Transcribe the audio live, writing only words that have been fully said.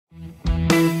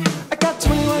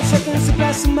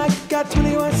pass the mic, got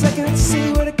 21 seconds to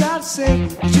see what I gotta say.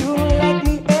 You don't like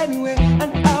me anyway,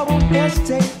 and I won't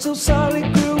hesitate. So sorry,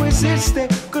 crew, resisting.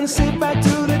 Gonna sit back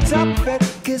to the top of it,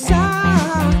 'cause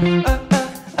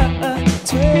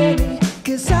 20,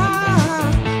 'cause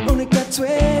I only got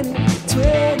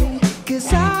 20,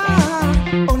 'cause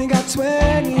I only got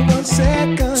 21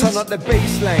 seconds. Turn up the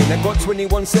bass line, I got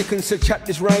 21 seconds to chat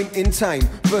this rhyme in time.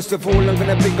 First of all, I'm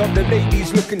gonna pick up the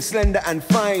ladies looking slender and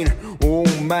fine. Oh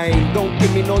man, don't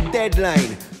give me no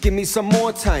deadline. Give me some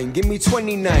more time, give me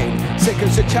 29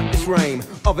 seconds to chat this rhyme.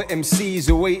 Other MCs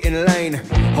are waiting in line.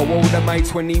 How old am I?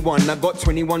 21. I got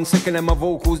 21 seconds and my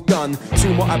vocals done.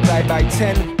 2 multiplied by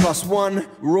 10 plus 1,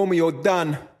 Romeo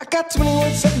done. I got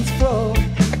 21 seconds to flow,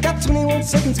 I got 21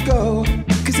 seconds to go.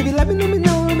 'Cause if you let me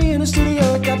know me in the studio.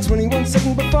 I got 21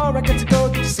 seconds before I got to go.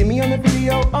 Did you see me on the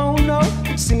video? Oh no.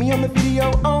 Did you see me on the video?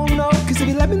 Oh no. 'Cause if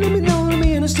you let me know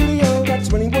me in the studio. I got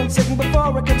 21 seconds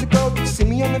before I got to go. Did you see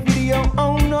me on the video?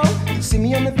 Oh no. Did you see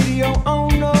me on the video? Oh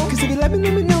no. 'Cause if you let me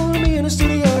know me in the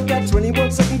studio. I got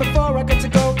 21 seconds before I got to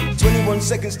go. 21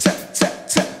 seconds, tap, tap,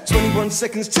 tap. 21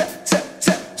 seconds, tap, tap,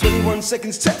 tap. 21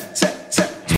 seconds, tap, tap.